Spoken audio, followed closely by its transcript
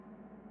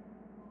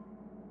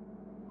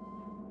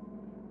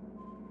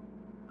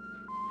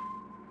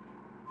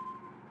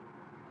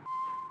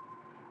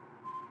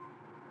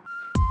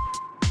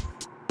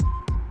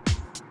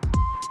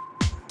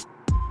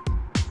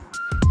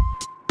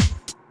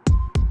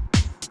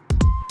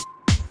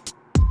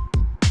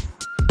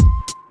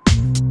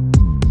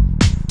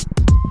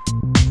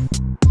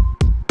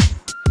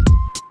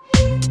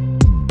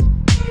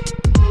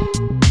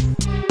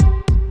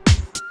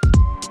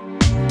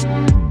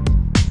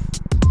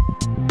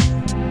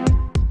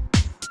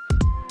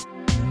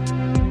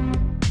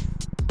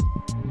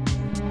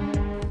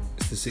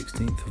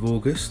16th of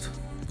August.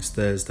 It's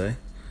Thursday.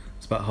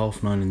 It's about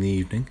 9:30 in the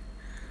evening,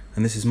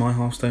 and this is my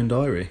Hearthstone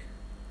diary.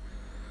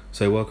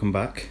 So welcome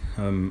back.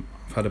 I've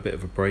had a bit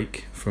of a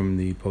break from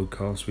the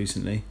podcast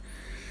recently.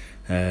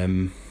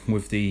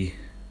 With the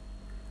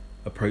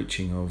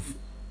approaching of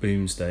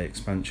Boomsday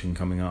expansion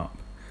coming up,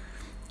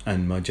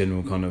 and my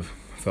general kind of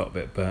felt a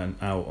bit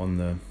burnt out on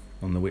the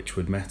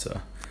Witchwood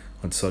meta,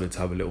 I decided to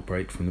have a little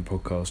break from the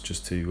podcast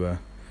just to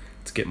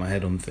get my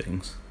head on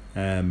things.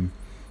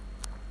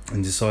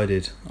 And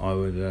decided I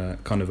would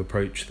kind of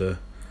approach the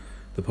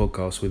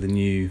podcast with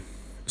a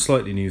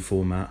slightly new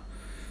format,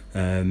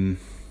 in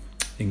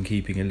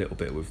keeping a little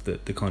bit with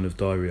the kind of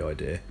diary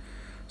idea.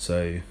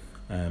 So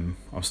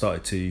I've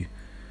started to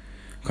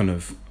kind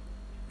of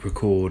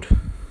record.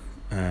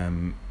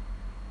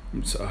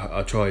 So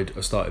I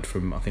started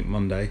from, I think,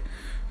 Monday.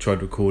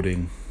 Tried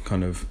recording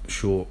kind of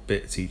short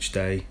bits each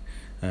day,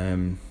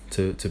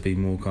 to be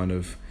more kind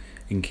of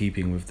in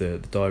keeping with the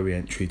diary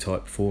entry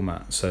type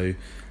format. So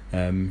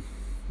the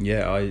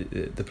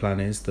plan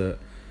is that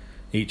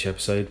each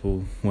episode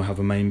will have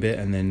a main bit,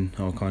 and then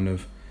I'll kind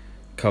of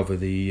cover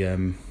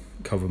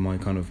my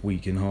kind of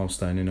week in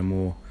Hearthstone in a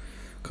more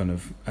kind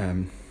of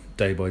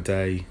day by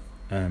day,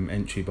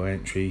 entry by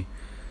entry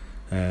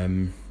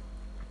kind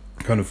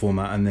of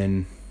format, and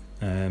then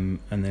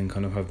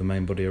kind of have the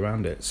main body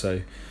around it.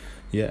 So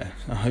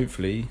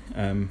hopefully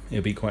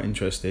it'll be quite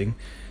interesting.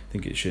 I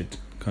think it should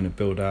kind of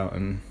build out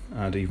and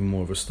add even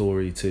more of a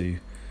story to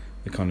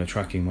the kind of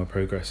tracking my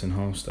progress in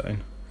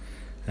Hearthstone.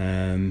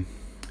 And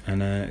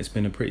it's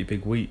been a pretty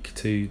big week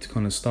to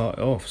kind of start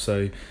it off.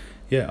 So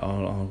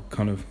I'll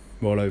kind of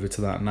roll over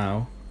to that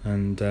now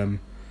and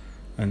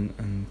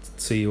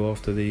see you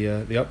after the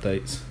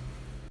updates.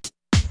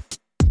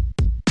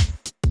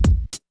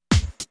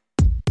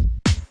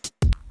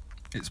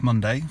 It's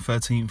Monday,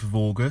 13th of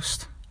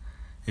August.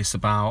 It's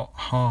about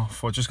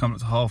just come up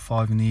to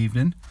 5:30 in the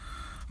evening.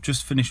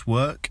 Just finished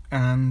work,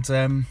 and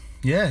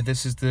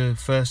this is the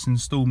first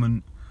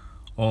instalment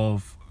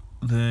of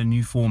the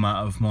new format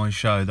of my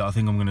show that I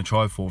think I'm going to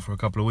try for a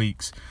couple of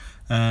weeks.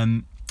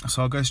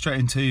 So I'll go straight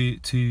into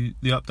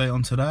the update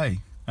on today.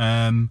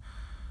 I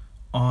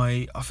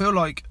feel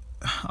like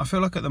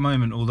at the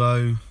moment,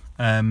 although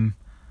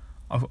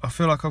I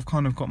feel like I've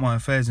kind of got my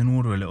affairs in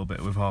order a little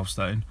bit with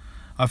Hearthstone.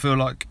 I feel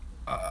like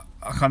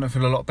I kind of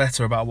feel a lot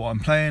better about what I'm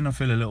playing. I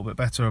feel a little bit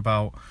better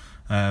about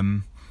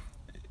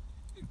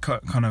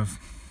kind of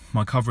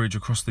my coverage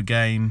across the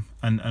game,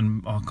 and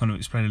I'll kind of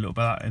explain a little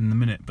bit of that in a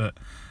minute. But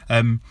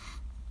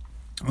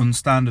on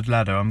standard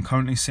ladder, I'm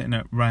currently sitting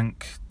at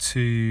rank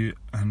 2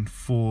 and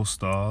 4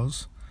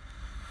 stars,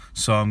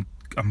 so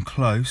I'm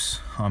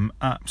close. I'm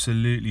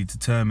absolutely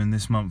determined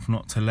this month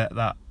not to let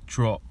that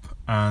drop,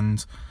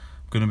 and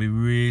I'm going to be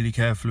really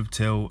careful of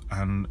tilt.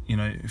 And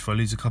if I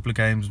lose a couple of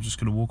games, I'm just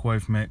going to walk away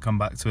from it, come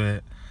back to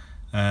it,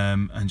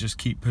 and just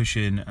keep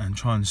pushing and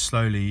try and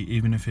slowly,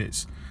 even if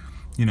it's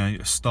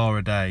a star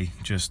a day,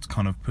 just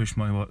kind of push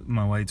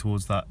my way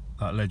towards that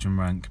legend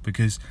rank.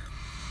 Because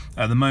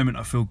at the moment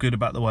I feel good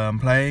about the way I'm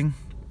playing.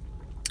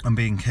 I'm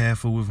being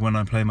careful with when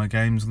I play my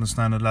games on the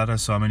standard ladder,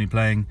 so I'm only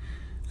playing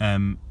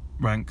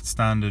ranked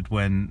standard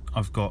when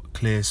I've got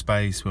clear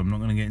space, where I'm not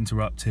going to get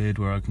interrupted,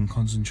 where I can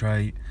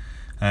concentrate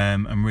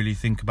and really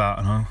think about.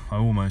 And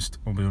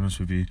I'll be honest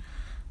with you,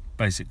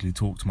 basically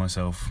talk to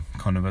myself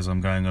kind of as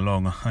I'm going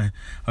along. I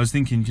was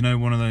thinking,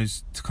 one of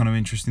those kind of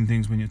interesting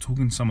things when you're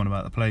talking to someone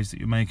about the plays that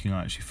you're making,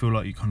 I actually feel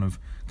like you kind of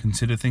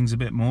consider things a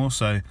bit more.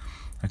 So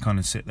I kind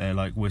of sit there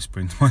like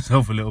whispering to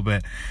myself a little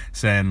bit,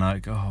 saying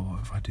like, oh,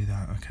 what if I do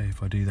that? Okay,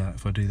 if I do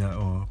that,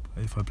 or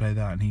if I play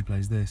that and he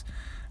plays this.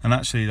 And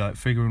actually, like,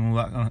 figuring all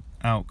that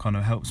out kind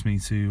of helps me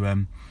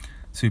to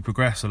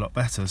progress a lot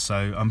better.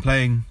 So I'm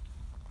playing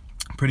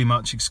pretty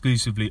much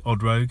exclusively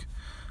Odd Rogue.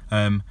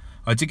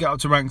 I did get up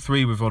to rank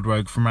 3 with Odd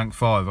Rogue from rank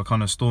 5. I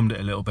kind of stormed it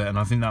a little bit, and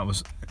I think that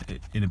was,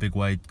 in a big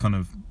way, kind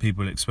of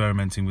people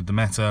experimenting with the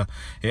meta.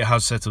 It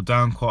has settled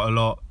down quite a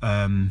lot,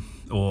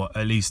 or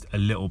at least a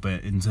little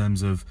bit, in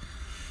terms of,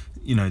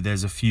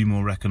 there's a few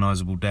more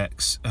recognisable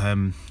decks.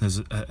 There's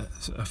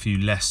a few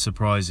less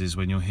surprises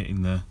when you're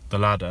hitting the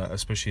ladder,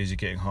 especially as you're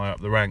getting higher up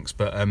the ranks.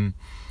 But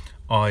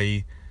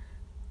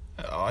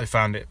I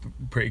found it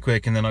pretty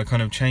quick, and then I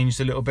kind of changed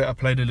a little bit. I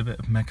played a little bit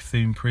of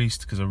Mecha'thun Priest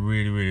because I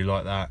really, really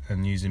like that,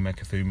 and using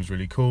Mecha'thun was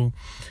really cool.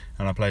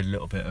 And I played a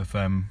little bit of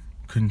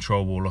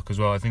Control Warlock as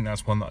well. I think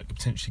that's one that I could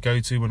potentially go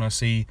to when I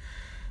see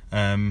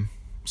the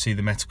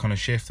meta kind of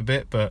shift a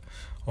bit. But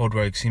Odd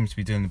Rogue seems to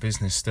be doing the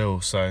business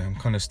still, so I'm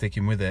kind of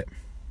sticking with it.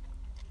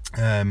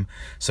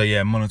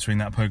 Monitoring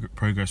that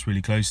progress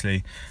really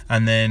closely.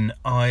 And then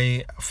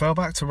I fell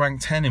back to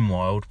rank 10 in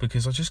Wild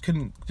because I just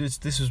couldn't.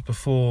 This was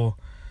before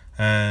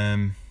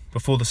the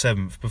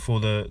 7th, before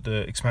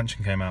the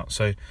expansion came out,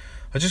 so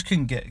I just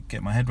couldn't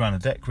get my head around a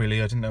deck really.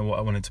 I didn't know what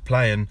I wanted to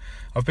play, and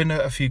I've been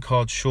a few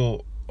cards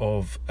short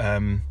of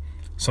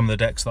some of the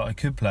decks that I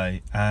could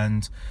play.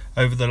 And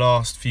over the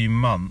last few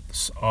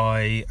months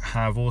I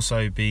have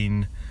also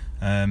been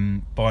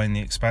buying the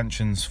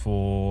expansions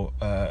for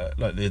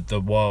like the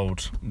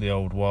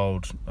old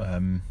wild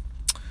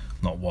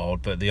not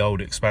wild, but the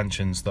old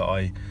expansions that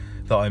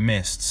I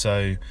missed.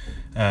 So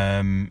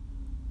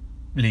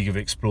League of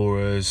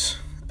Explorers,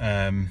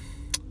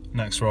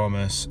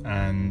 Naxxramas,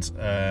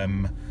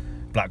 and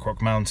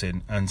Blackrock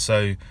Mountain, and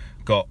so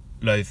got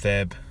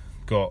Lotheb,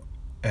 got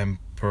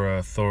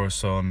Emperor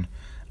Thaurissan,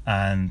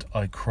 and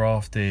I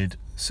crafted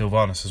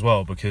Sylvanas as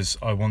well because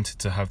I wanted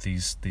to have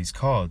these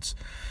cards,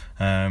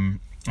 and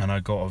I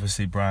got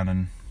obviously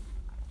Bran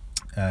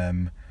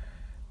and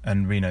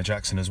Reno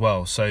Jackson as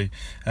well. So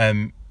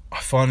I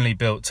finally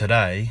built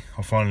a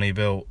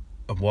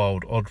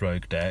wild Odd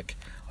Rogue deck.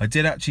 I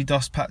did actually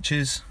dust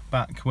Patches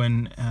back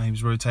when he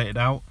was rotated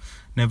out,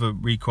 never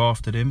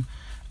recrafted him.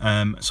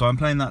 So I'm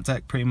playing that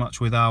deck pretty much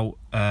without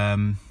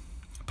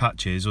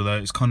Patches, although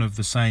it's kind of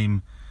the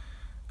same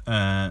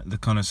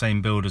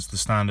build as the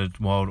standard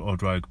wild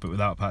Odd Rogue, but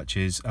without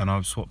Patches. And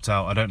I've swapped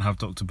out, I don't have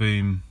Dr.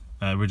 Boom,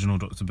 original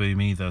Dr.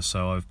 Boom either,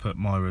 so I've put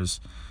Myra's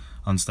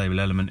Unstable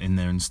Element in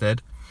there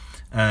instead.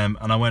 And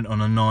I went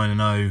on a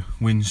 9-0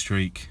 win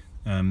streak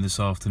this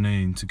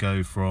afternoon to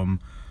go from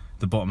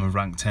the bottom of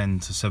rank 10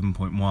 to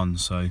 7.1,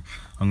 so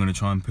I'm going to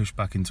try and push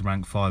back into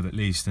rank 5 at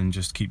least and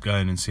just keep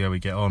going and see how we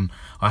get on.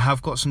 I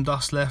have got some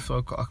dust left.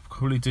 I've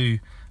probably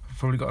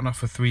got enough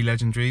for 3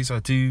 legendaries.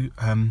 I do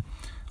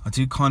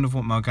kind of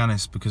want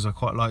Mal'Ganis because I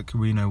quite like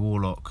Reno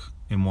Warlock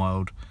in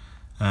wild,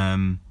 but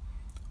I'm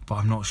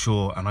not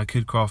sure, and I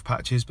could craft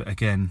Patches, but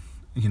again,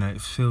 you know,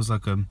 it feels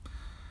like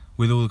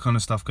with all the kind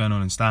of stuff going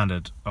on in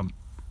standard, I'm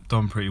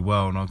done pretty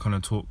well, and I'm kind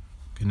of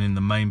talking in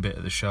the main bit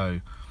of the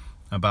show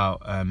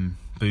about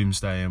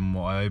Boomsday and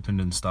what I opened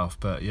and stuff,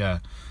 but yeah,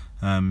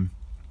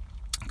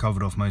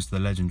 covered off most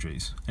of the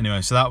legendaries. Anyway,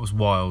 so that was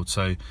wild,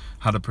 so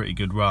had a pretty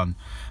good run.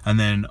 And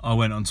then I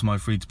went onto my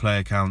free-to-play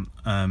account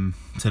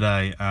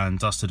today and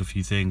dusted a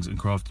few things and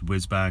crafted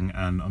Whizbang,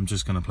 and I'm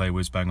just going to play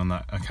Whizbang on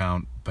that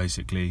account,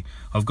 basically.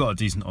 I've got a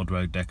decent Odd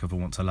Rogue deck if I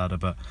want to ladder,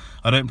 but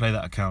I don't play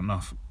that account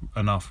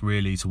enough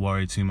really to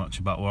worry too much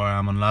about where I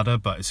am on ladder,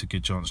 but it's a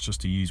good chance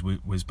just to use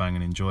Whizbang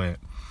and enjoy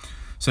it.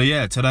 So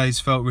yeah, today's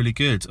felt really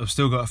good. I've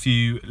still got a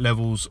few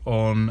levels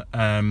on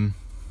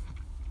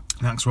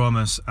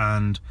Naxxramas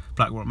and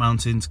Blackrock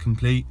Mountain to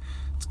complete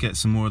to get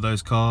some more of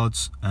those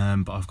cards,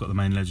 but I've got the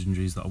main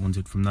legendaries that I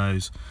wanted from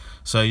those.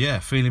 So yeah,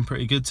 feeling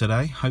pretty good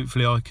today.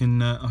 Hopefully I can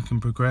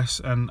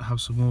progress and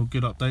have some more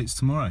good updates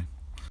tomorrow.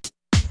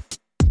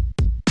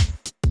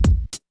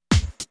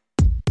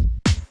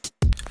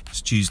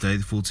 It's Tuesday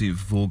the 14th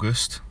of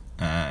August.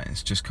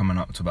 It's just coming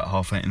up to about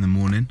 8:30 in the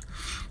morning.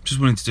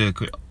 Just wanted to do a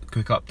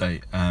quick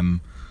update.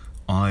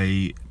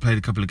 I played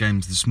a couple of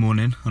games this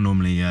morning. I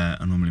normally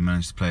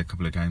manage to play a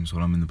couple of games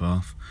while I'm in the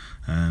bath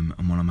and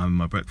while I'm having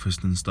my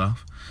breakfast and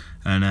stuff.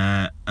 And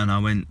I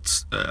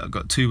went. I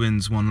got 2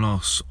 wins, 1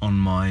 loss on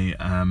my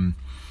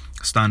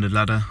standard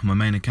ladder, my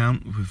main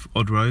account with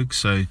Odd Rogue.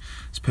 So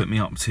it's put me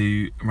up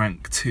to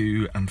rank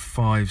 2 and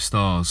 5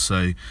 stars.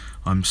 So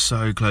I'm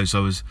so close.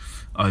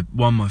 I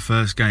won my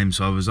first game,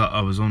 so I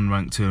was on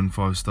rank 2 and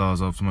 5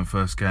 stars after my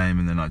first game,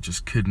 and then I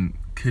just couldn't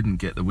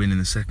get the win in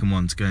the second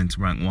one to go into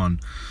rank 1.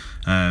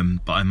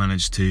 But I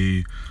managed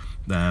to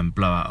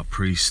blow out a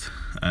priest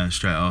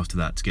straight after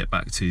that to get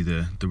back to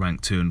the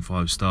rank 2 and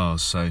 5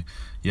 stars. So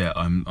yeah,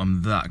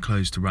 I'm that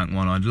close to rank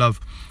 1. I'd love,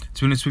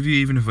 to be honest with you,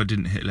 even if I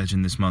didn't hit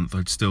legend this month,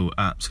 I'd still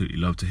absolutely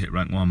love to hit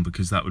rank 1,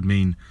 because that would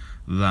mean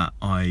that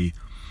I,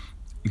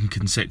 in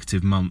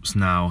consecutive months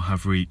now,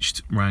 have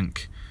reached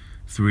rank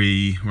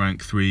 3,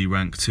 rank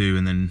 2,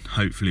 and then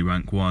hopefully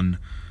rank 1.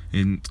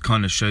 It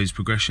kind of shows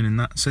progression in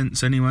that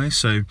sense anyway.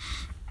 So,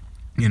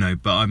 you know,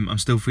 but I'm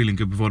still feeling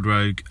good with Odd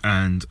Rogue,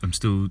 and I'm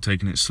still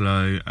taking it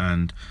slow,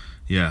 and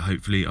yeah,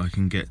 hopefully I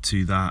can get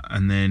to that.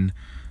 And then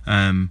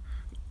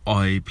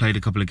I played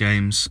a couple of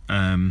games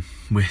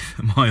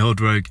with my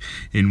Odd Rogue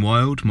in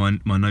wild, my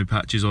no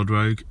Patches Odd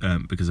Rogue,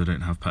 because I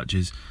don't have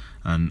Patches,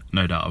 and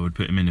no doubt I would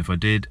put him in if I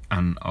did,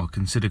 and I'll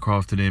consider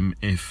crafting him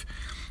if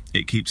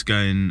it keeps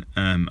going.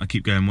 I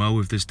keep going well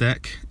with this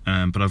deck,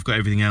 but I've got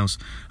everything else.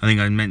 I think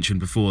I mentioned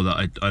before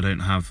that I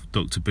don't have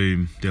Dr.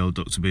 Boom, the old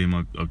Dr.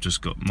 Boom. I've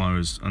just got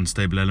Myra's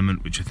Unstable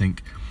Element, which I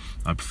think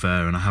I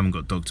prefer, and I haven't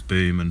got Dr.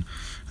 Boom.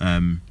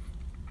 And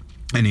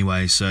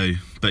anyway, so,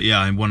 but yeah,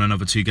 I won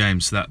another 2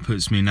 games, so that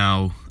puts me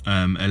now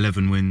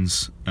 11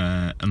 wins,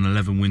 an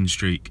 11 win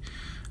streak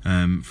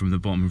from the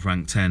bottom of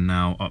rank 10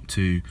 now up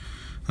to,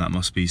 that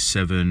must be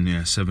 7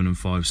 and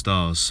 5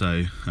 stars.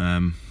 So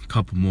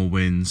couple more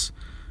wins.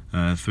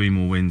 3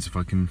 more wins if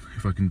I can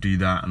do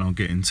that, and I'll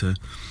get into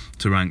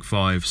rank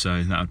 5.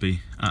 So that would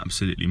be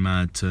absolutely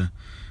mad to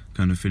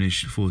kind of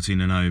finish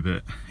 14-0,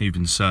 but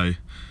even so,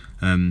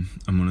 I'm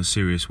on a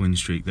serious win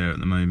streak there at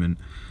the moment.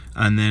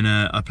 And then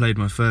I played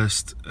my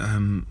first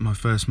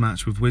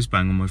match with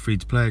Whizbang on my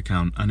free-to-play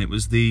account, and it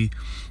was the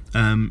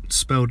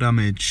spell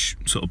damage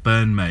sort of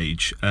burn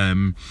mage,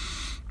 and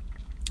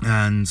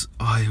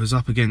I was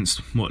up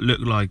against what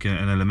looked like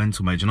an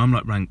elemental mage, and I'm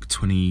like rank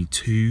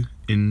 22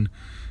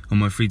 on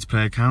my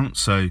free-to-play account,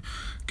 so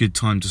good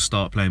time to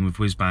start playing with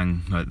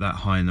Whizbang like that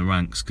high in the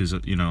ranks, because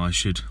I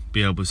should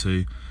be able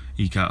to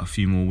eke out a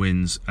few more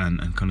wins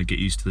and kind of get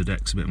used to the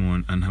decks a bit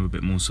more and have a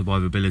bit more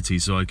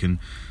survivability, so I can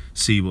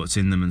see what's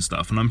in them and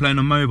stuff. And I'm playing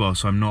on mobile,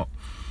 so I'm not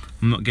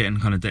getting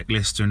kind of deck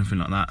lists or anything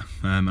like that,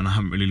 and I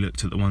haven't really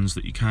looked at the ones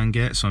that you can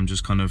get, so I'm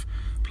just kind of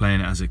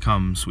playing it as it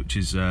comes, which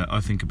is I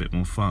think a bit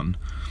more fun.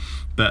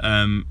 But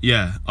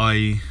yeah,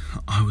 I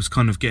was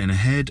kind of getting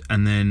ahead,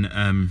 and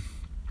then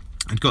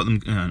I'd got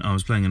them. I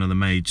was playing another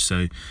mage,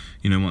 so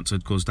once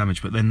I'd caused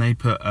damage, but then they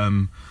put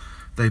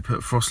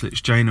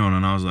Frostlich Jaina on,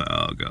 and I was like,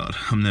 oh god,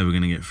 I'm never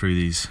going to get through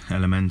these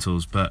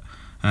elementals. But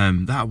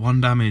that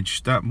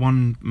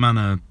one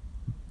mana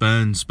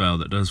burn spell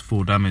that does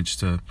 4 damage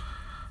to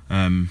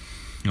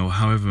or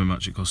however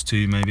much it costs,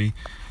 2 maybe.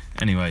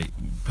 Anyway,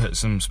 put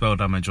some spell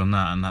damage on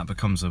that, and that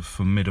becomes a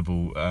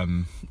formidable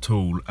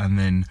tool. And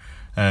then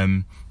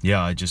I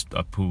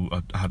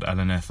had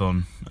Alaneth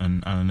on,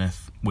 and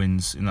Alaneth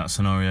wins in that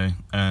scenario,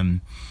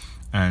 and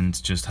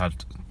just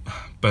had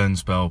burn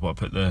spell, but I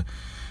put the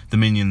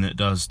minion that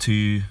does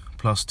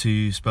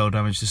 2+2 spell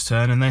damage this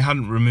turn, and they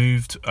hadn't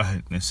removed.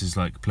 This is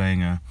like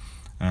playing a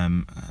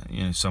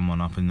someone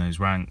up in those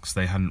ranks.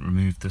 They hadn't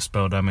removed the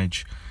spell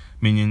damage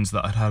minions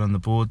that I'd had on the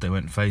board. They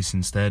went face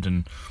instead,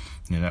 and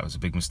that was a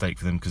big mistake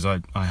for them, because I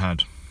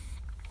had,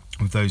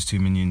 with those 2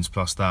 minions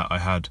plus that, I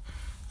had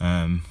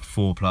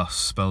 4+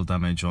 spell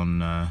damage on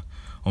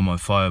my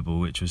fireball,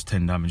 which was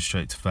 10 damage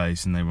straight to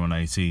face, and they were on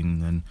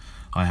 18. And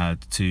I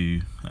had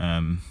the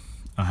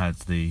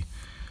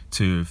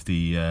 2 of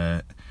the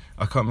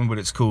I can't remember what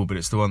it's called, but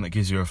it's the one that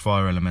gives you a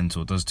fire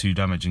elemental, does 2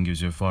 damage and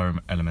gives you a fire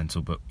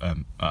elemental, but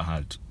I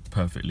had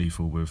perfect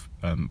lethal with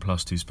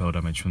 +2 spell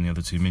damage from the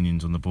other 2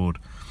 minions on the board.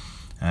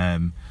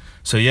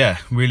 So yeah,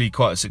 really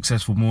quite a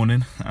successful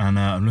morning, and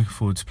I'm looking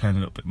forward to playing a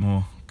little bit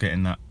more,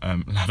 getting that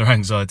ladder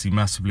anxiety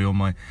massively on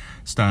my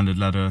standard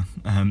ladder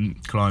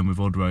climb with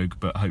Odd Rogue,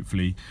 but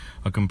hopefully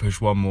I can push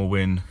one more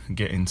win,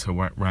 get into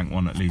rank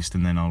 1 at least,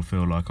 and then I'll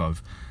feel like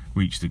I've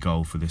reached the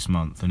goal for this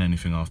month, and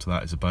anything after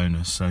that is a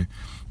bonus. So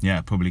yeah,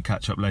 probably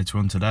catch up later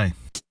on today.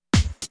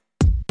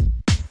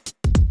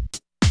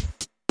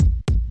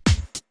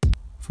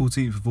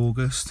 14th of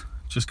August,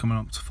 just coming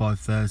up to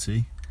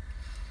 5:30.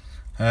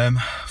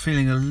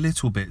 Feeling a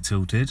little bit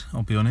tilted,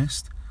 I'll be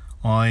honest.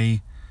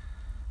 I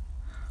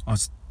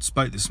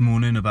spoke this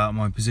morning about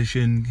my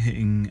position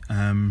hitting.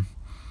 I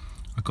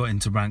got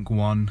into rank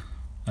 1.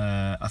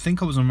 I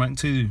think I was on rank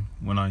 2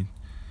 when I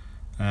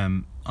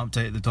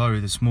updated the diary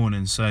this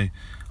morning, so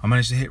I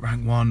managed to hit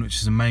rank 1, which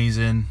is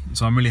amazing.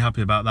 So I'm really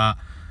happy about that.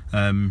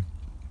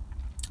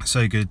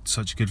 So good,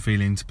 such a good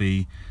feeling to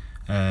be.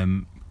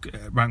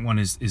 Rank 1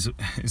 is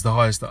the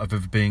highest that I've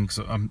ever been, because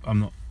I'm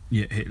not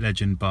yet hit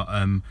legend, but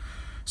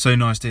so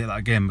nice to hit that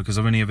again, because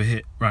I've only ever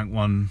hit rank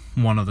 1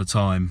 other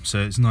time, so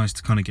it's nice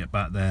to kind of get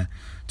back there.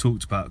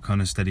 Talked about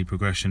kind of steady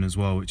progression as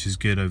well, which is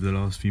good over the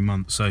last few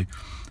months, so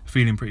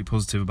feeling pretty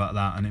positive about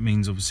that. And it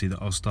means obviously that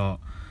I'll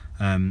start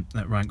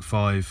at rank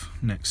 5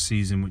 next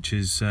season, which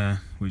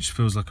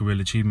feels like a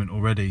real achievement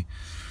already.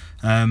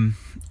 And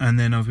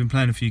then I've been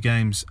playing a few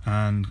games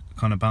and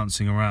kind of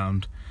bouncing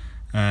around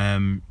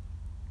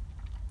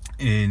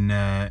in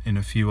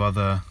a few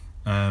other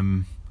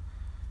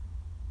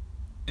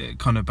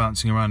kind of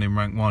bouncing around in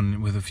rank 1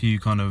 with a few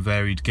kind of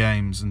varied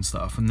games and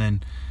stuff, and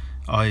then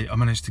I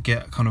managed to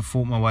get kind of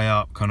fought my way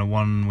up, kind of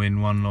 1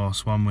 win 1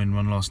 loss, 1 win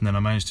 1 loss, and then I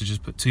managed to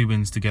just put 2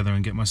 wins together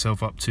and get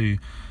myself up to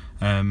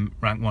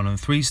rank 1 and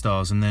 3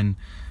 stars. And then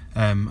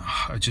I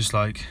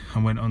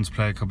went on to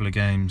play a couple of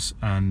games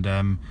and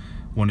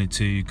wanted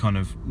to kind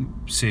of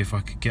see if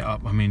I could get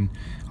up. I mean,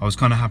 I was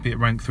kind of happy at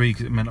rank 3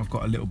 because it meant I've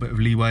got a little bit of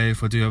leeway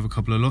if I do have a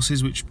couple of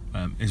losses, which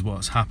is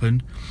what's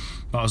happened.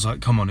 But I was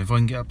like, come on, if I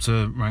can get up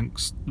to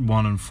ranks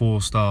 1 and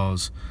 4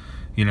 stars,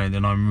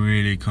 then I'm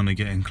really kind of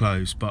getting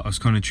close. But I was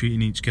kind of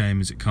treating each game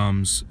as it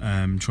comes,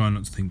 trying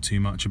not to think too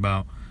much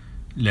about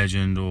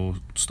legend or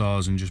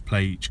stars and just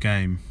play each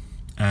game.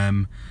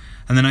 And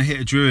then I hit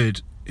a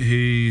druid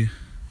who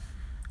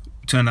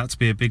turned out to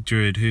be a big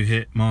druid who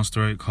hit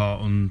Master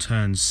Oakheart on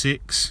turn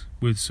 6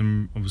 with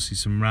some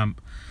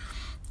ramp,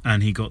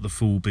 and he got the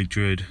full big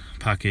druid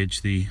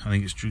package. I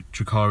think it's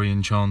Drakari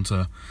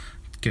Enchanter,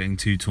 getting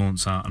 2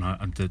 taunts out, and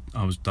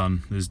I was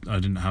done. I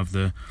didn't have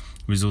the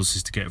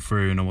resources to get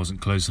through, and I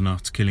wasn't close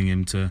enough to killing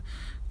him to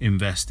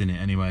invest in it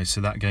anyway,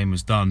 so that game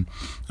was done.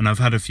 And I've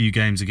had a few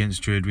games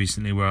against druid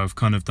recently where I've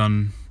kind of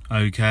done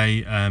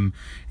okay,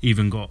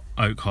 even got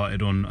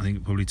Oakhearted on I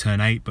think probably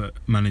turn 8, but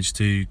managed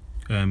to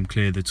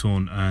clear the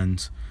taunt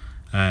and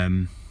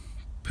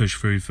push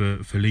through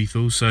for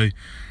lethal. So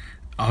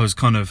I was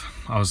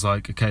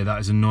like, okay, that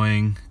is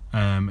annoying.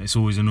 It's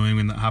always annoying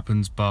when that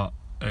happens, but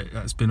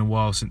it's been a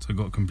while since I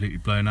got completely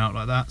blown out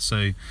like that,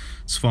 so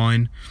it's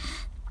fine.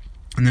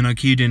 And then I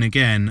queued in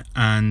again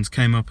and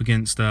came up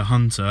against a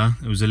hunter.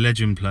 It was a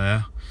legend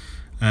player,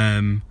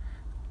 and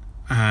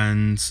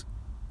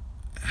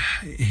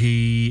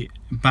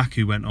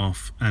Baku went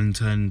off and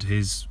turned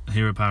his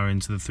hero power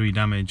into the 3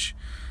 damage.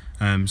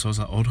 So I was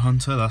like, Odd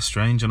Hunter, that's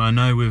strange. And I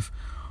know with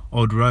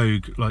Odd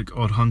Rogue, like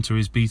Odd Hunter,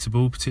 is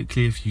beatable,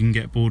 particularly if you can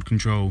get board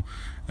control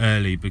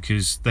early,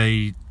 because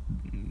the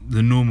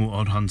normal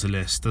Odd Hunter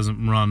list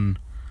doesn't run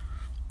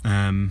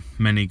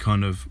many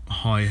kind of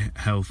high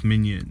health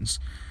minions,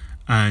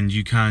 and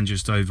you can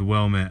just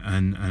overwhelm it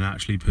and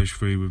actually push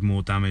through with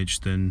more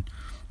damage than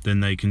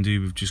they can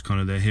do with just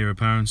kind of their hero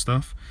power and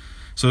stuff.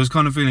 So I was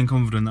kind of feeling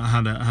confident that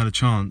I had a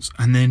chance.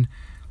 And then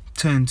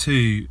turn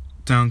 2,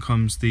 down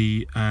comes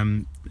the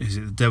is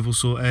it the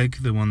Devilsaur Egg,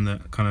 the one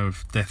that kind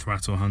of Death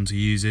Rattle Hunter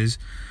uses.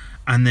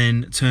 And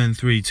then turn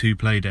 3, 2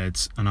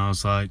 Playdeads, and I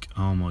was like,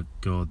 oh my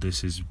god,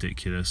 this is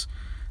ridiculous.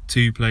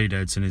 2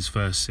 Playdeads in his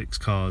first 6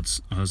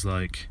 cards. I was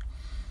like,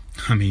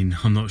 I mean,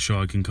 I'm not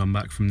sure I can come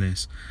back from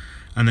this.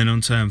 And then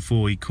on turn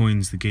 4, he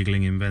coins the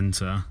Giggling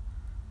Inventor.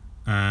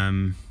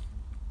 And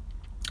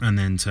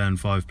then turn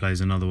 5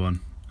 plays another one.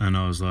 And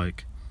I was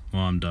like,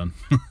 well, I'm done.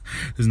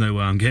 There's no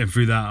way I'm getting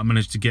through that. I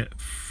managed to get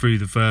through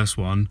the first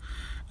one.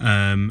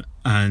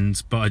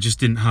 But I just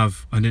didn't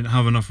have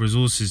enough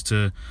resources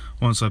to,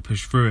 once I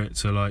pushed through it,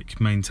 to like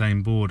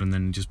maintain board, and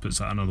then it just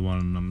puts out another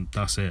one, and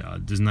that's it.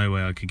 There's no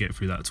way I could get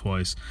through that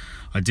twice.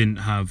 I didn't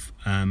have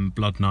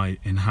Blood Knight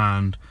in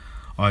hand.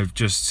 I've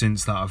just,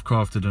 since that, I've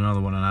crafted another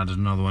one and added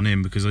another one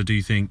in, because I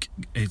do think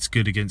it's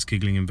good against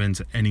Giggling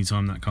Inventor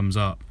anytime that comes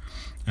up.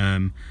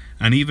 And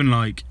even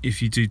like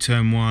if you do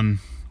turn 1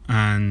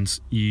 and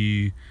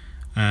you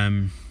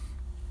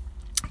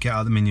get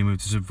out the minion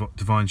with the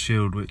Divine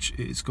Shield, which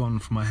it's gone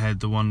from my head,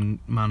 the 1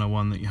 mana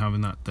one that you have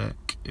in that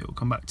deck, it will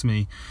come back to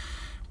me.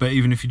 But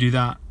even if you do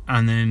that,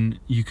 and then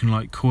you can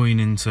like coin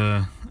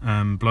into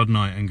Blood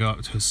Knight and go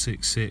up to a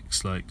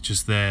 6/6, like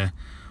just there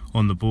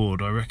on the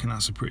board, I reckon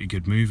that's a pretty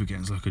good move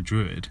against like a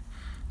druid.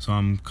 So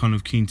I'm kind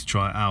of keen to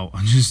try it out.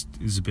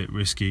 It's a bit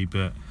risky,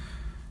 but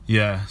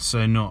yeah,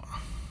 so not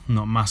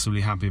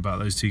massively happy about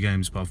those 2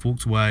 games, but I've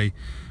walked away.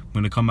 I'm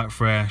going to come back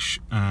fresh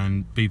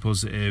and be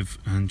positive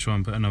and try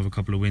and put another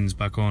couple of wins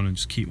back on and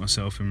just keep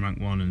myself in rank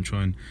 1 and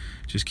try and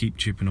just keep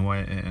chipping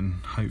away at it and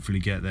hopefully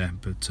get there.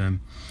 But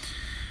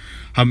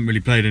haven't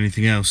really played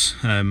anything else.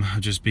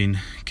 I've just been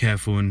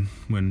careful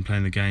when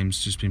playing the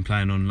games, just been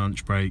playing on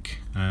lunch break,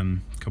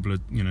 couple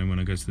of, when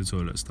I go to the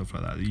toilet, stuff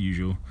like that, the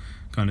usual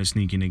kind of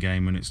sneaking a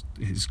game when it's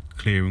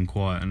clear and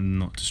quiet and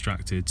not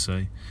distracted.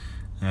 So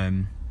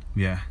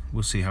yeah,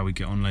 we'll see how we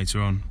get on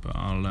later on, but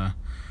I'll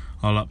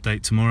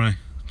update tomorrow.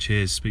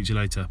 Cheers, speak to you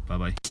later, bye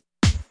bye.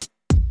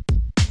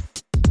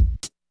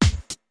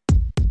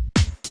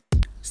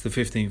 It's the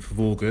 15th of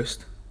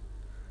August,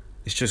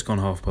 it's just gone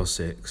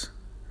 6:30,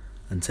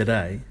 and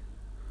today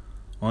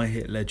I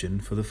hit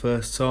Legend for the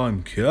first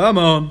time. Come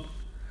on!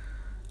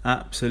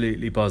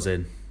 Absolutely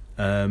buzzing.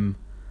 I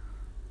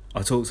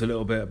talked a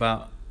little bit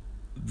about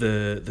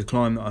the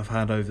climb that I've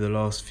had over the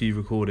last few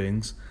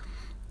recordings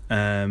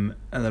and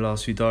the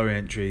last few diary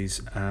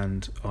entries,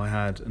 and I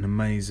had an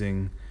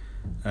amazing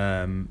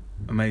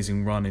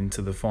run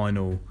into the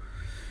final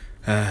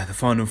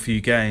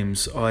few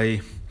games.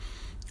 I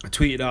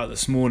tweeted out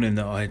this morning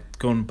that I'd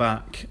gone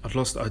back.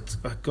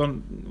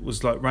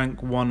 Was like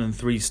rank 1 and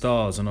 3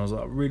 stars, and I was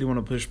like, I really want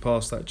to push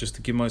past that just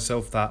to give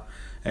myself that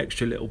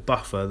extra little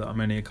buffer that I'm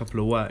only a couple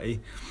away,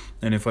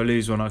 and if I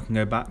lose one I can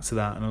go back to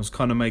that. And I was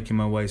kind of making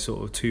my way,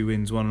 sort of 2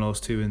 wins 1 loss,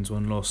 2 wins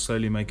 1 loss,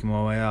 slowly making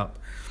my way up.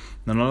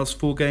 And then I lost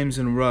 4 games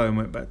in a row and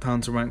went back down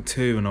to rank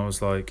 2, and I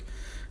was like,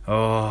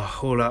 oh,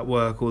 all that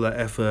work, all that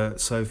effort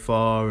so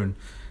far, and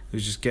it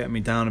was just getting me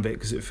down a bit,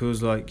 because it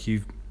feels like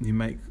you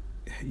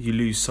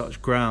lose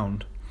such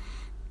ground.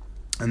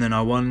 And then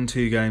I won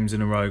 2 games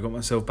in a row, got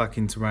myself back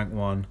into rank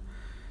 1,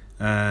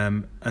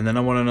 and then I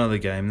won another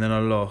game, then I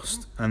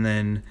lost, and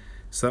then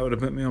so that would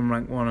have put me on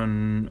rank 1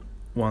 and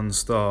 1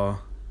 star.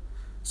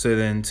 So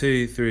then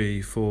 2,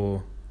 3,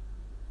 4,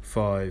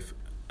 5,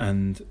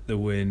 and the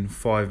win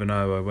 5-0.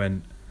 I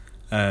went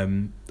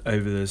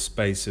over the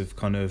space of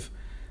kind of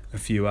a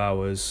few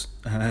hours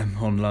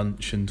on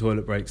lunch and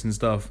toilet breaks and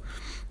stuff.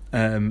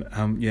 Went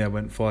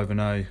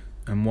 5-0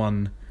 and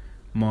won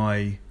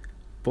my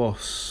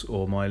boss,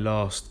 or my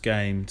last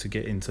game to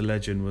get into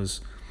Legend,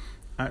 was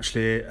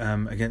actually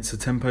against a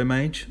Tempo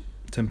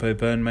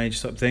Burn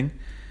Mage type thing.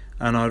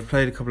 And I've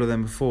played a couple of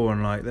them before,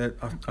 and like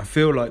I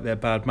feel like they're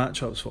bad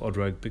matchups for Odd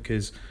Rogue,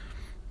 because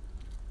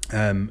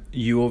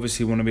you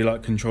obviously want to be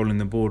like controlling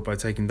the board by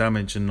taking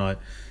damage, and like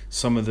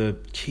some of the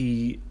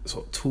key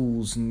sort of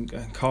tools and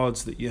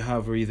cards that you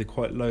have are either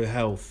quite low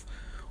health,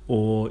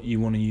 or you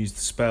want to use the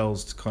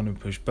spells to kind of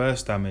push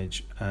burst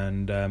damage,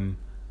 and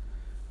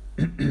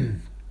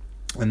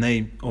and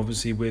they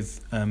obviously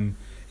with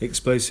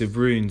explosive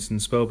runes and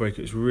spellbreaker,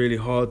 it's really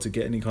hard to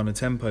get any kind of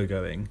tempo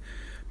going.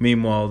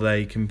 Meanwhile,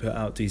 they can put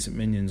out decent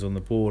minions on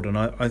the board, and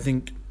I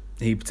think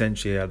he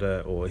potentially had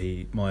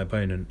my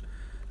opponent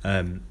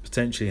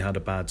potentially had a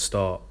bad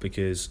start,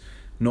 because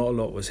not a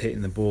lot was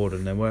hitting the board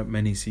and there weren't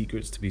many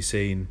secrets to be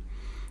seen.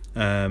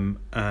 And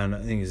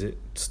I think, is it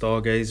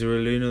Stargazer or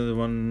Luna, the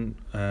one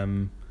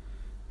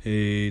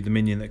who the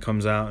minion that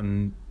comes out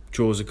and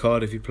draws a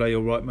card if you play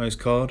your rightmost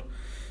card,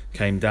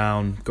 came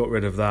down, got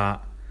rid of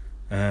that,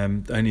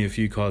 Only a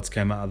few cards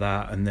came out of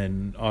that, and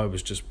then I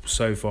was just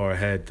so far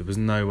ahead. There was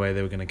no way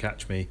they were going to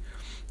catch me.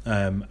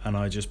 And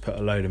I just put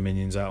a load of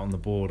minions out on the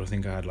board. I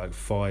think I had like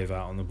 5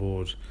 out on the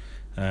board,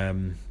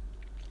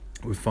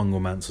 with Fungal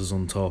Mancers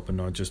on top,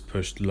 and I just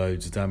pushed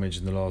loads of damage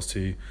in the last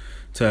 2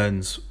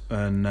 turns,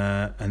 and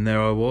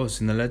there I was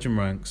in the legend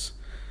ranks.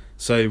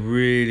 So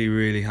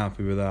really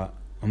happy with that.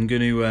 I'm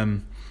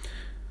gonna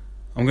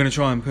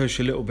try and push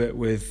a little bit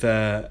with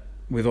Odd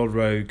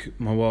Rogue,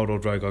 my wild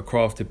Odd Rogue. I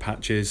crafted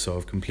patches, so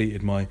I've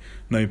completed my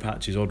no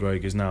patches. Odd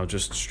Rogue is now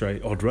just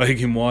straight Odd Rogue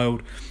in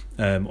wild.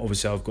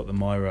 Obviously I've got the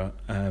Myra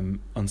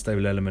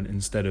unstable element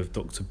instead of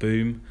Dr.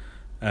 Boom.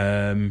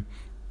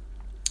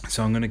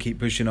 So I'm going to keep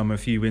pushing. I'm a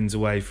few wins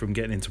away from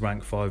getting into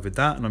rank 5 with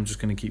that, and I'm just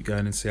going to keep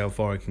going and see how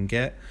far I can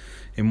get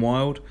in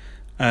wild.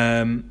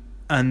 And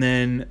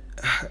then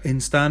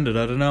in standard,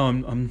 I don't know,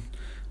 I'm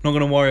not going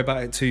to worry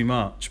about it too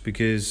much,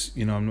 because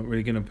I'm not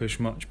really going to push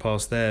much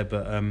past there,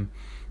 but I'm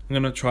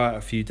going to try out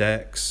a few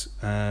decks.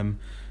 I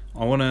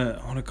want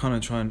to kind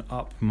of try and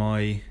up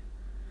my...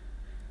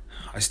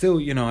 I know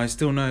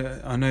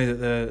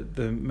that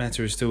the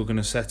meta is still going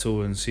to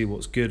settle and see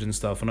what's good and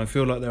stuff, and I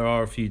feel like there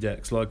are a few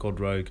decks like Odd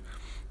Rogue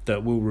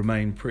that will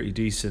remain pretty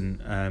decent,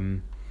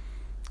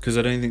 because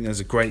I don't think there's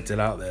a great deal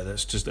out there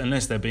that's just,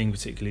 unless they're being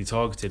particularly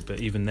targeted,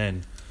 but even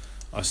then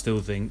I still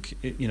think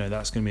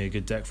that's going to be a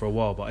good deck for a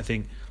while. But I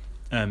think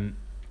I'm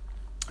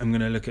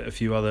going to look at a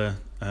few other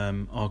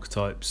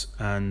archetypes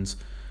and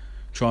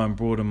try and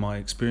broaden my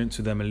experience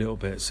with them a little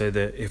bit, so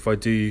that if I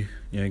do,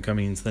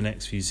 coming into the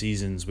next few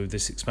seasons with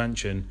this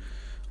expansion,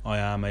 I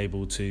am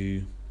able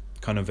to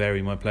kind of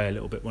vary my play a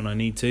little bit when I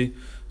need to.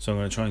 So I'm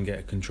going to try and get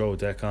a control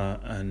deck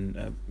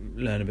and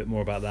learn a bit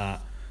more about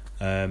that.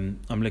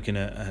 I'm looking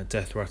at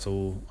Death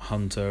Rattle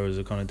Hunter as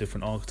a kind of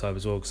different archetype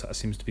as well, because that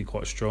seems to be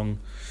quite strong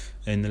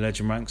in the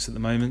legend ranks at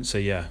the moment. So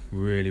yeah,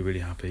 really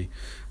happy.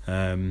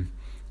 I know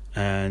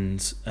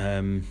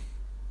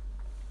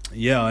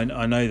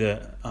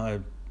that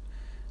I'm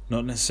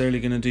not necessarily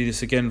going to do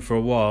this again for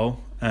a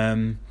while,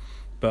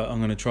 but I'm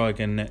going to try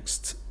again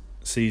next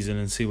season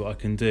and see what I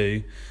can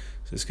do.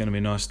 So it's going to be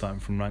nice starting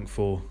from rank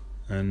 4,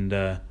 and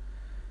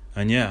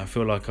yeah, I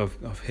feel like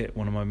I've hit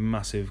one of my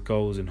massive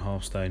goals in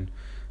Hearthstone,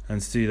 and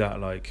to do that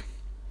like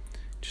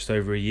just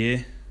over a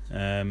year,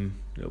 a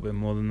little bit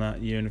more than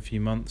that, year and a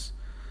few months,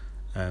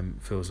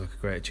 feels like a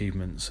great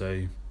achievement.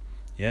 So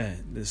yeah,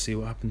 let's see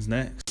what happens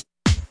next.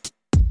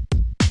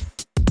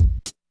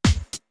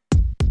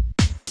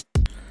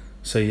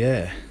 So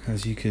yeah,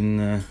 as you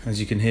can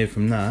hear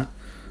from that,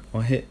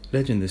 I hit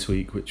legend this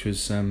week, which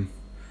was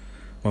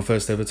my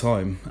first ever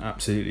time.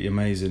 Absolutely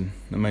amazing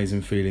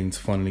feeling to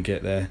finally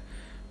get there.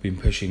 Been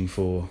pushing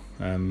for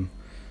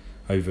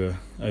over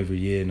a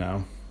year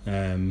now,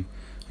 and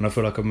I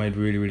feel like I've made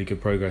really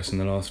good progress in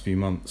the last few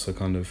months. I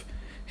kind of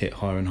hit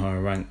higher and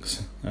higher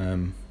ranks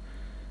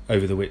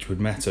over the Witchwood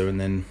meta, and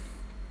then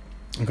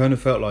I kind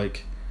of felt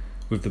like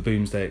with the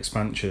Boomsday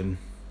expansion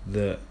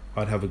that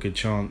I'd have a good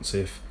chance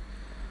if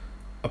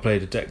I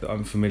played a deck that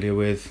I'm familiar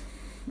with,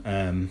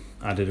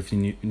 added a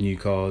few new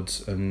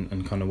cards,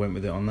 and kind of went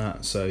with it on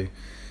that. So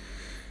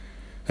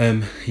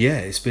yeah,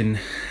 it's been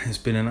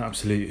an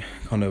absolute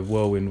kind of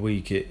whirlwind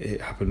week.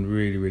 It happened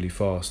really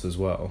fast as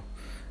well,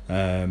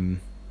 and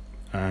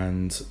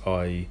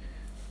I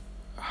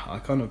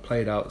kind of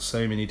played out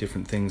so many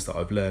different things that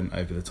I've learned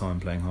over the time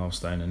playing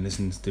Hearthstone, and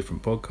listening to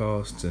different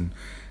podcasts and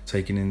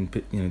taking in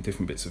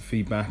different bits of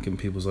feedback and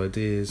people's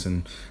ideas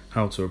and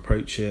how to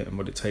approach it and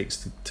what it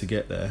takes to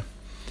get there.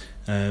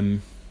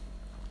 When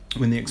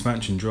the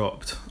expansion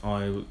dropped,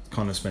 I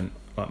kind of spent,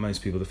 like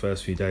most people, the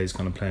first few days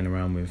kind of playing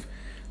around with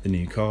the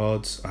new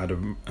cards. I had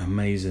an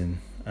amazing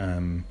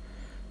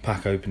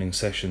pack opening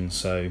session,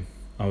 so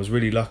I was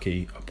really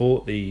lucky. I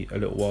bought a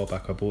little while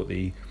back, I bought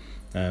the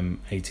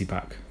 80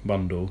 pack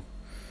bundle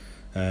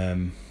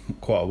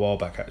quite a while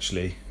back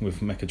actually, with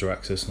Mecha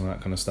Jaraxxus and all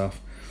that kind of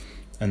stuff,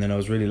 and then I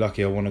was really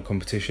lucky. I won a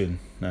competition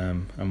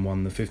and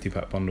won the 50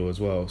 pack bundle as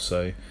well,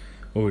 so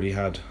already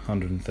had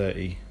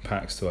 130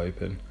 packs to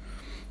open,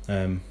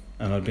 and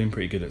I'd been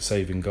pretty good at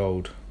saving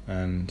gold,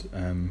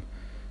 and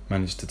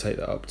managed to take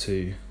that up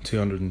to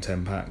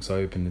 210 packs I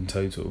opened in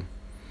total.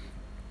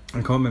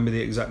 I can't remember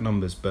the exact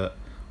numbers, but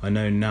I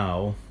know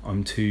now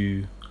I'm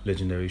 2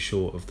 legendaries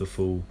short of the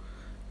full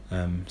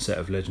set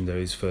of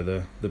legendaries for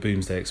the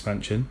Boomsday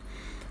expansion.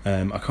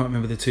 I can't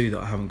remember the 2 that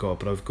I haven't got,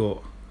 but I've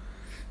got,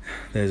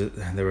 there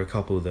are a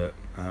couple that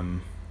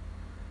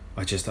I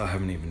can't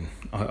even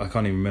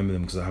remember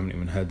them, because I haven't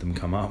even heard them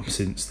come up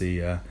since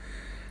the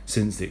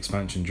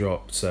expansion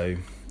dropped. So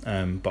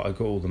but I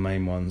got all the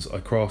main ones. I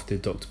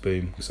crafted Dr.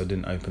 Boom because I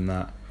didn't open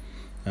that,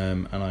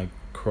 and I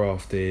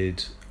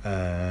crafted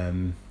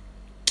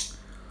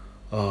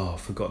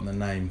I've forgotten the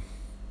name,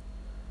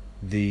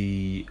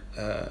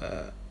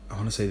 I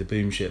want to say the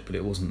Boom Ship, but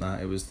it wasn't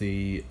that. It was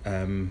the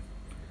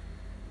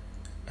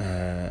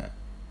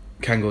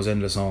Kangor's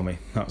Endless Army.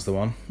 That's the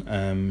one.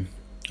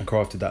 I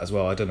crafted that as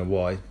well. I don't know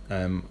why.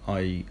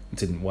 I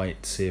didn't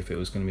wait to see if it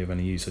was going to be of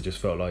any use. I just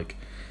felt like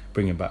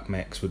bringing back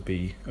mechs would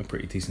be a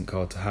pretty decent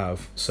card to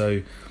have.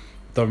 So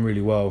done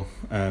really well.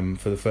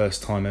 For the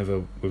first time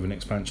ever with an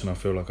expansion, I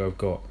feel like I've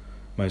got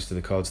most of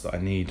the cards that I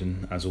need,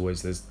 and as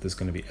always, there's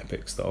going to be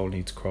epics that I'll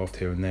need to craft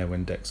here and there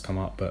when decks come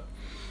up. But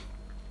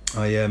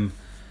I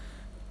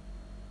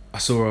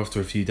saw after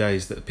a few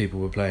days that people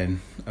were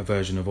playing a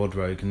version of Odd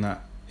Rogue, and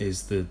that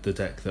is the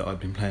deck that I'd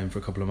been playing for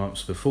a couple of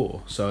months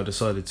before. So I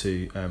decided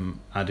to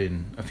add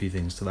in a few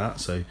things to that.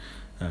 So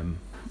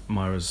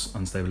Myra's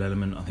Unstable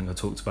Element, I think I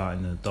talked about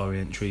in the diary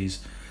entries.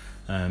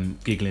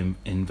 Giggling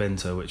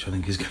Inventor, which I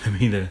think is going to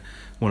be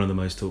one of the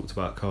most talked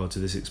about cards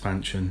of this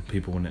expansion.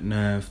 People want it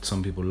nerfed,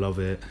 some people love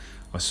it.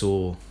 I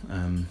saw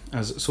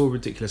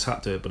Ridiculous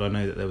Hat do it, but I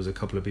know that there was a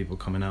couple of people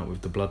coming out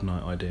with the Blood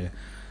Knight idea,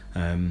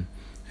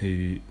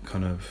 who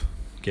kind of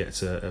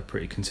gets a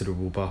pretty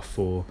considerable buff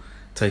for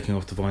taking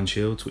off Divine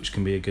Shields, which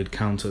can be a good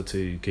counter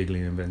to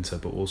Giggling Inventor,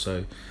 but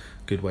also a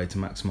good way to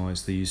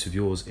maximise the use of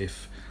yours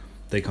if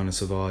they kind of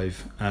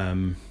survive.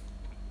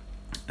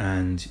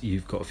 And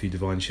you've got a few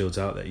Divine Shields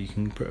out there, you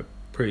can put a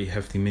pretty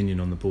hefty minion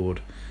on the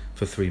board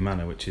for 3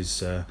 mana, which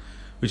is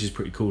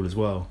pretty cool as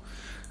well.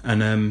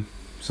 And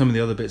some of the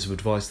other bits of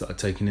advice that I've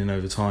taken in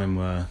over time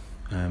were,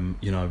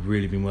 I've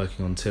really been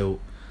working on tilt.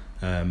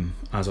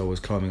 As I was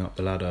climbing up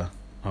the ladder,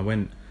 I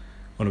went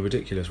on a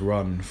ridiculous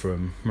run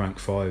from rank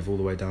 5 all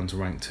the way down to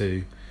rank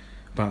 2,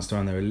 bounced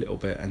around there a little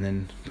bit, and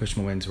then pushed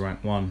my way into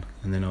rank 1,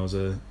 and then I was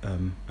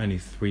only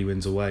 3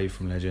 wins away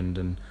from Legend,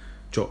 and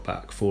dropped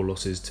back 4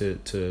 losses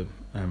to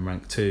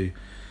rank 2,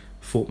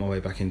 fought my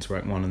way back into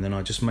rank 1, and then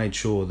I just made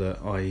sure that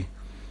I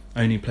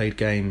only played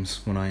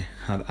games when I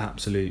had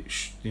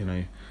absolute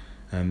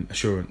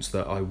assurance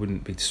that I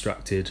wouldn't be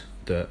distracted,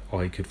 that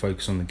I could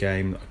focus on the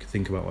game, that I could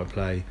think about my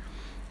play,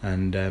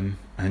 and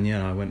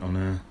I went on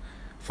a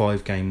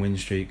 5-game win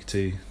streak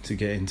to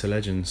get into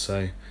Legends.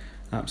 So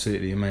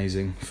absolutely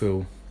amazing.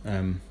 Feel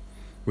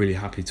really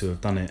happy to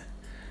have done it.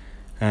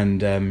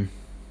 And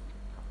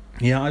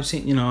I've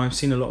seen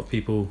a lot of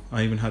people.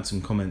 I even had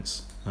some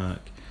comments when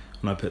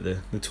I put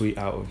the tweet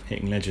out of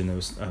hitting Legend. There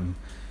was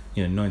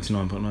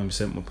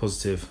 99.9% were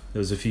positive. There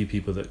was a few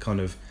people that kind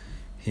of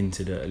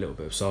hinted at a little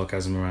bit of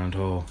sarcasm around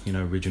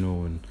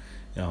original and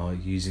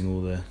using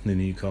all the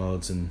new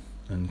cards and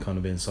kind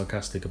of being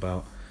sarcastic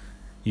about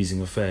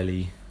using a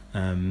fairly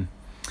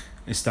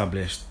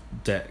established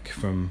deck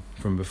from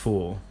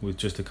before with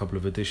just a couple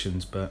of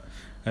additions. But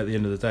at the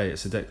end of the day,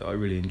 it's a deck that I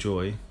really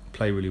enjoy,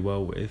 play really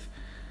well with,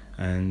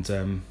 and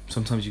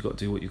sometimes you've got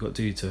to do what you've got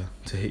to do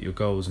to hit your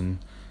goals. And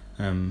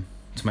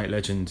to make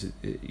Legend,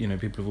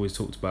 people have always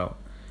talked about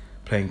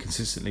playing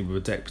consistently with a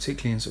deck,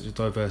 particularly in such a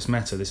diverse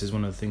meta. This is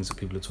one of the things that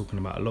people are talking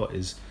about a lot,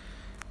 is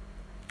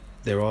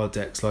there are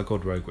decks like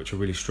Odd Rogue which are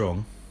really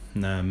strong,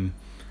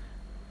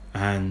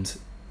 and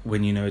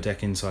when you know a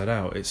deck inside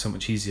out, it's so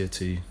much easier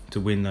to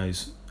win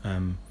those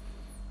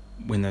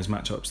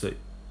matchups that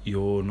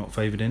you're not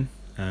favoured in,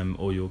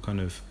 or you're kind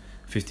of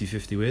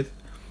 50-50 with,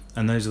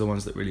 and those are the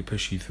ones that really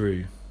push you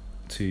through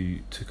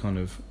to kind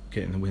of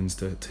getting the wins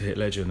to hit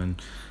Legend.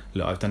 And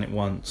look, I've done it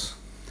once,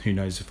 who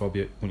knows if I'll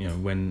be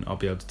when I'll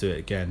be able to do it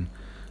again,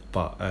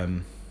 but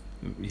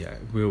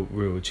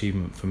real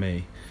achievement for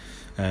me.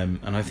 And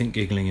I think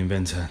Giggling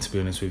Inventor, to be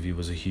honest with you,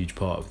 was a huge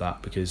part of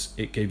that, because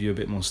it gave you a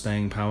bit more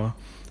staying power.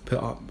 Put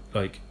up,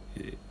 like,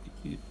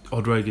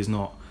 Odd Rogue is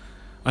not,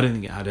 I don't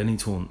think it had any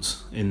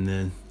taunts in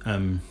the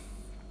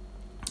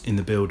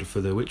build for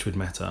the Witchwood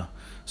meta,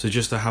 so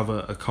just to have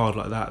a card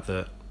like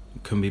that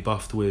can be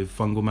buffed with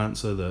Fungal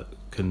Mancer, that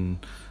can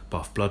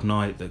buff Blood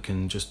Knight, that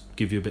can just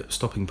give you a bit of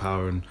stopping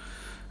power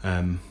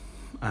and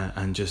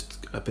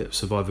just a bit of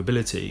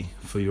survivability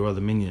for your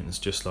other minions,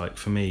 just like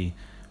for me,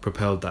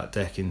 propelled that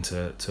deck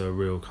into a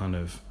real kind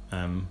of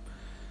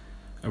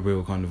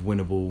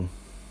winnable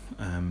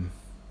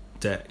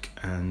deck,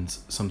 and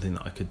something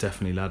that I could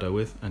definitely ladder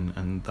with,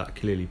 and that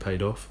clearly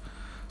paid off.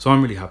 So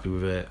I'm really happy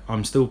with it.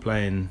 I'm still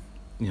playing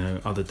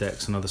other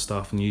decks and other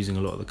stuff, and using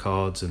a lot of the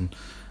cards, and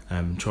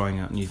trying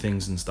out new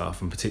things and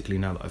stuff, and particularly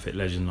now that I've hit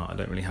Legend, I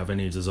don't really have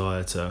any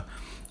desire to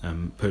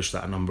push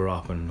that number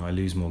up, and I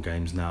lose more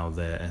games now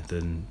there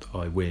than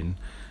I win,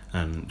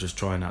 and just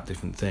trying out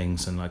different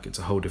things. And like, it's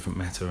a whole different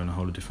meta and a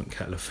whole different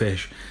kettle of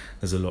fish.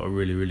 There's a lot of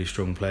really, really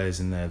strong players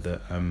in there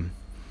that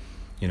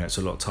it's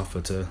a lot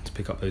tougher to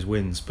pick up those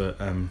wins.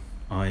 But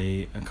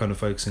I am kind of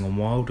focusing on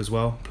Wild as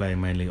well, playing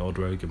mainly Odd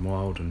Rogue and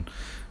Wild, and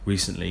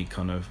recently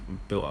kind of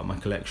built up my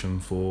collection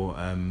for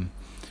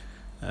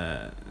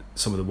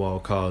some of the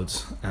Wild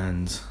cards,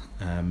 and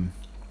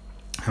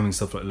having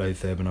stuff like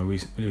Loatheb, and I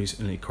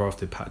recently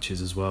crafted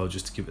patches as well,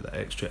 just to give it that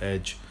extra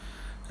edge.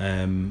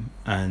 And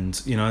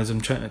as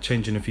I'm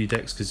changing a few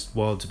decks, because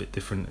Wild's a bit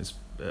different, there's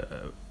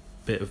a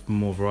bit of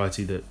more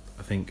variety that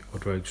I think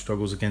Odd Rogue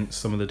struggles against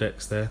some of the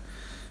decks there.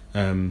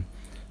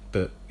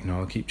 But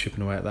I'll keep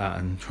chipping away at that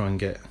and try and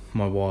get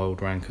my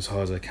Wild rank as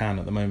high as I can.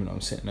 At the moment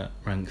I'm sitting at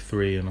rank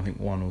 3 and I think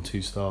 1 or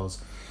 2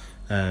 stars.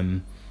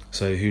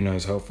 So who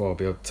knows how far I'll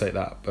be able to take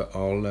that, but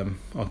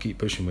I'll keep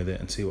pushing with it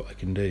and see what I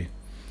can do.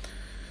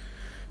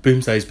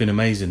 Boomsday's been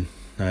amazing.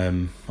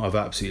 I've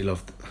absolutely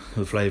loved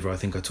the flavour. I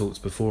think I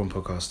talked before on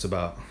podcasts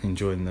about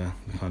enjoying the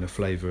kind of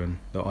flavour and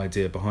the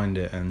idea behind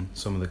it, and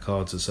some of the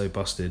cards are so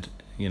busted,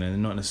 they're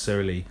not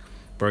necessarily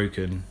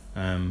broken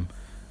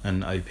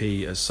and OP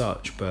as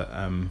such, but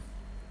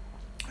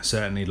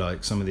certainly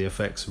like some of the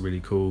effects are really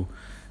cool.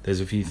 There's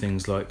a few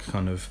things like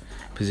kind of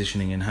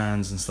positioning in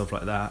hands and stuff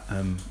like that,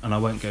 and I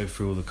won't go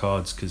through all the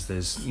cards because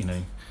there's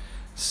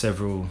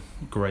several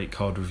great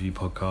card review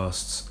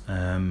podcasts.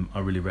 I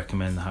really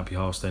recommend the Happy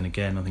Hearthstone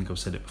again. I think I've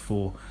said it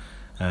before,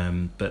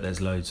 but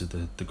there's loads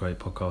of the great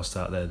podcasts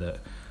out there that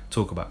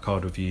talk about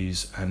card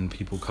reviews and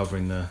people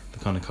covering the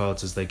kind of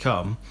cards as they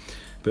come.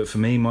 But for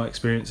me, my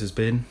experience has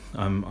been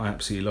I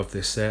absolutely love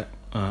this set.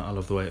 I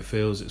love the way it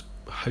feels. It's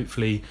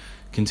hopefully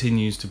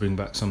continues to bring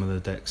back some of the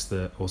decks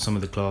or some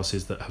of the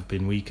classes that have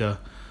been weaker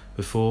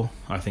before.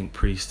 I think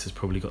Priest has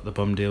probably got the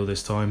bum deal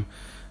this time,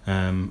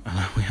 and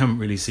we haven't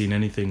really seen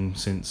anything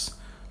since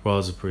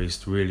Raza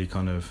Priest really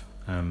kind of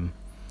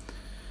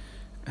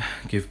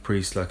give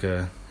Priest like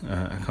a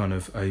kind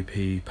of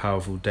OP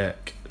powerful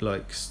deck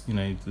like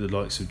the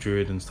likes of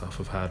Druid and stuff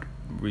have had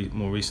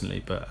more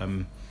recently, but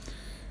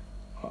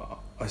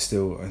I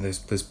still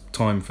there's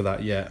time for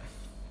that yet.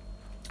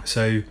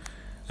 So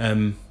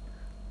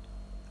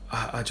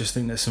I just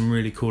think there's some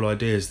really cool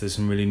ideas. There's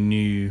some really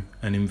new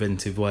and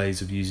inventive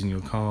ways of using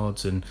your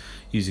cards and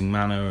using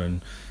mana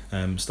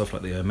and stuff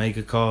like the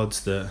Omega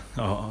cards that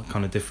are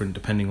kind of different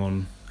depending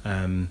on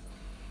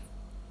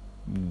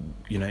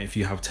if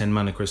you have 10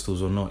 mana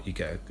crystals or not. You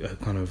get a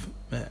kind of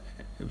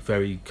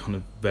very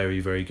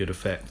very good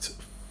effect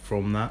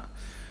from that.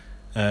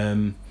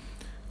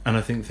 And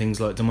I think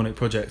things like Demonic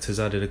Project has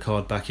added a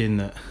card back in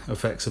that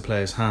affects a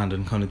player's hand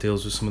and kind of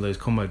deals with some of those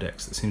combo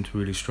decks that seem to be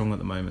really strong at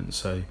the moment.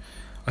 So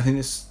I think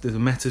the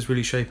meta's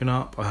really shaping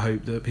up. I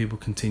hope that people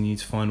continue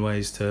to find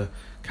ways to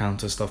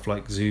counter stuff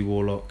like Zoo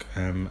Warlock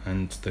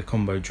and the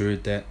combo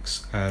Druid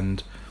decks,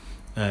 and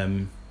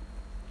I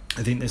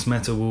think this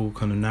meta will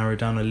kind of narrow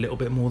down a little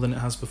bit more than it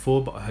has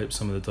before, but I hope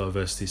some of the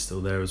diversity is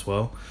still there as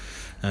well.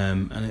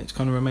 And it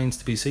kind of remains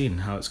to be seen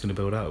how it's going to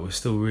build out. We're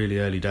still really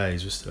early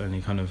days. We're still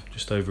only kind of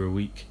just over a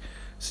week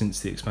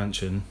since the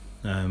expansion.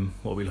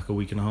 What are we, like a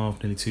week and a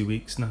half, nearly 2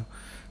 weeks now?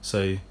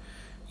 So,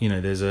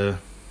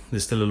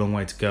 there's still a long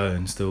way to go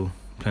and still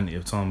plenty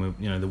of time.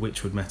 The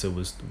Witchwood meta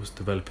was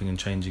developing and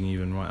changing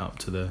even right up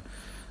to the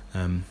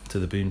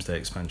Boomsday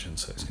expansion.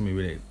 So it's going to be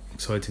really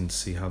exciting to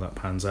see how that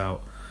pans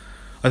out.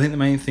 I think the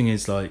main thing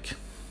is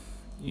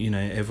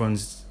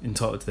everyone's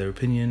entitled to their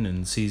opinion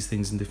and sees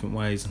things in different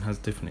ways and has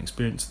different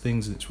experience of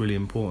things, and it's really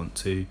important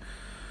to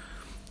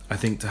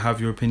have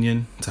your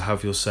opinion, to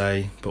have your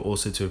say, but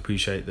also to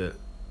appreciate that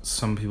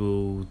some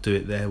people do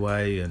it their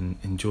way and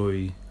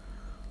enjoy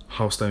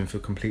Hearthstone for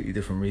completely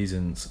different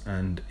reasons.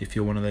 And if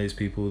you're one of those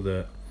people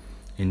that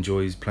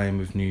enjoys playing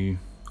with new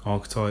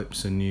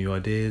archetypes and new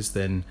ideas,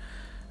 then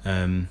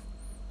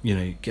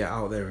get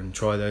out there and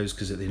try those,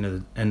 because at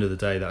the end of the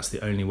day, that's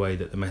the only way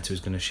that the meta is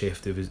going to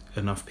shift if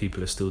enough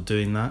people are still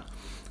doing that.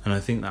 And I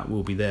think that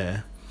will be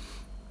there.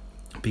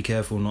 Be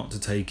careful not to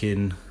take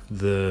in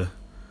the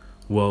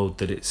world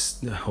that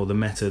or the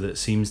meta that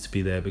seems to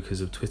be there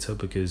because of Twitter,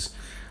 because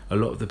a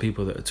lot of the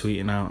people that are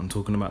tweeting out and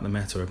talking about the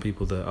meta are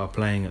people that are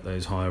playing at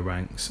those higher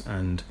ranks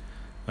and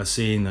are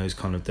seeing those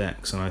kind of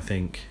decks. And I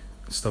think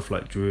stuff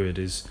like Druid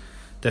is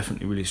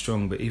definitely really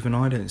strong, but even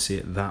I don't see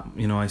it that,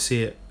 I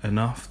see it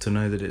enough to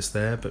know that it's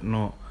there, but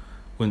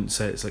wouldn't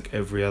say it's like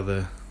every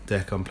other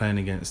deck I'm playing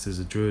against is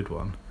a Druid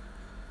one.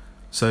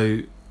 So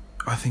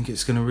I think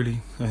it's going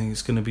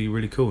to be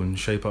really cool and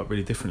shape up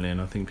really differently,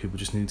 and I think people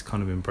just need to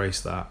kind of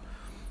embrace that.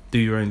 Do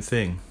your own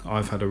thing.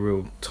 I've had a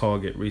real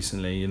target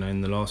recently,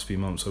 in the last few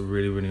months. I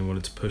really, really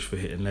wanted to push for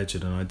Hidden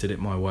Legend, and I did it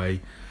my way.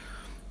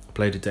 I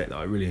played a deck that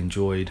I really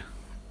enjoyed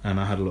and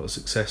I had a lot of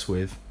success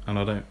with, and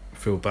I don't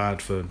feel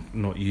bad for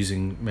not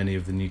using many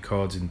of the new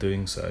cards in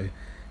doing so,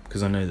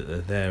 because I know that they're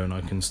there and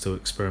I can still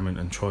experiment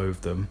and try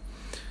with them.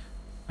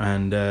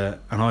 And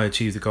I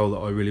achieved the goal that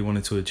I really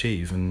wanted to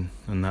achieve, and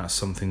that's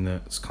something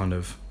that's kind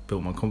of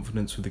built my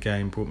confidence with the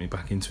game, brought me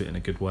back into it in a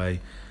good way,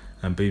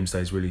 and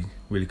Boomsday's really,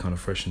 really kind of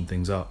freshened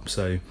things up.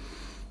 So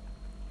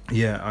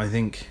yeah, I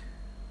think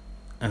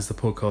as the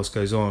podcast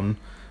goes on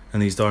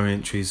and these diary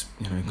entries,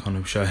 kind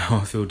of show how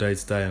I feel day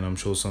to day, and I'm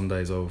sure some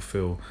days I will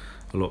feel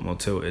a lot more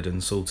tilted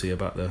and salty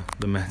about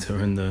the meta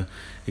and the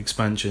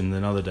expansion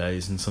than other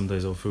days, and some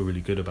days I'll feel really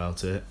good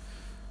about it.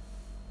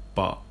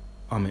 But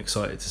I'm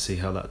excited to see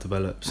how that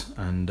develops,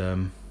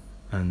 and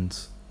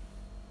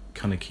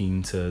kind of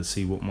keen to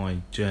see what my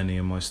journey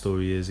and my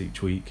story is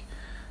each week,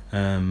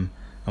 and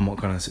what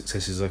kind of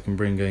successes I can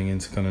bring going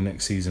into kind of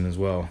next season as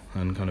well,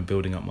 and kind of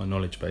building up my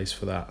knowledge base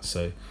for that.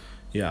 So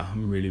yeah,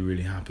 I'm really,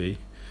 really happy.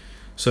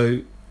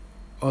 So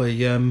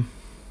I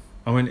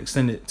won't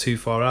extend it too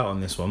far out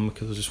on this one,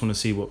 because I just want to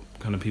see what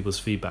kind of people's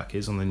feedback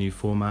is on the new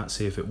format,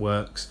 see if it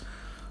works,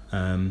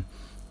 and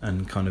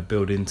kind of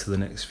build into the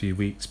next few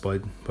weeks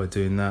by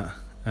doing that,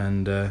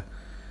 and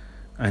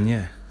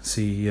yeah,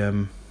 see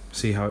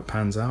how it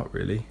pans out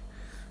really.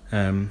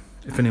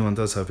 If anyone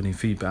does have any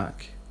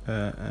feedback,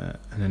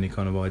 and any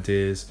kind of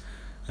ideas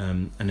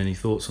and any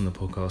thoughts on the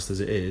podcast as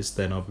it is,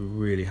 then I'll be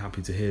really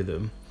happy to hear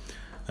them.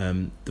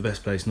 The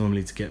best place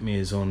normally to get me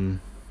is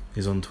on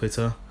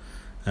Twitter.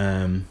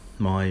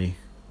 My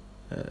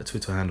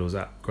Twitter handle is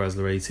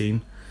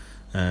 @Grasler18.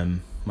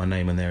 My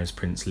name on there is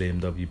Prince Liam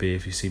WB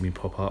if you see me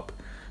pop up.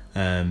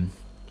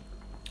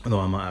 Although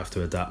I might have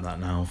to adapt that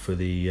now for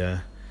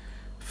the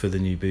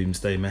new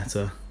Boomsday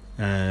meta.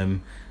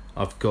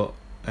 I've got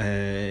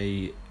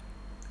a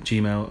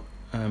Gmail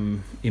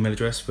email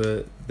address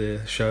for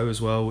the show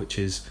as well, which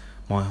is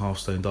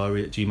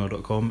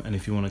myhalfstonediary@gmail.com, and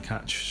if you want to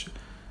catch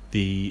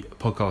the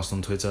podcast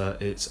on Twitter,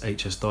 it's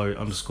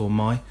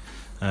hsdiary_my,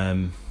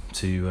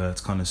 to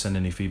kind of send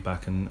any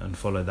feedback and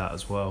follow that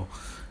as well.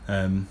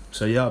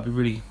 So yeah, I'd be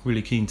really,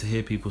 really keen to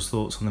hear people's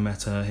thoughts on the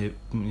meta,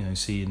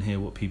 see and hear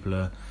what people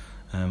are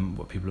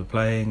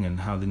playing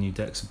and how the new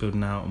decks are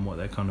building out and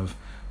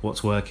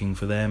what's working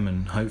for them,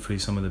 and hopefully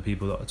some of the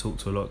people that I talk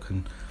to a lot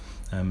can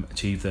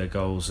achieve their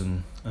goals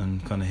and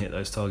kind of hit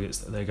those targets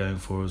that they're going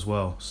for as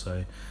well.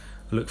 So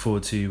I look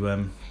forward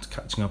to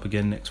catching up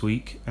again next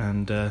week,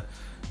 and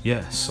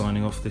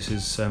signing off. This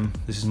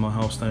is my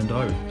Hearthstone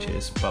Diary.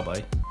 Cheers, bye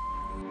bye.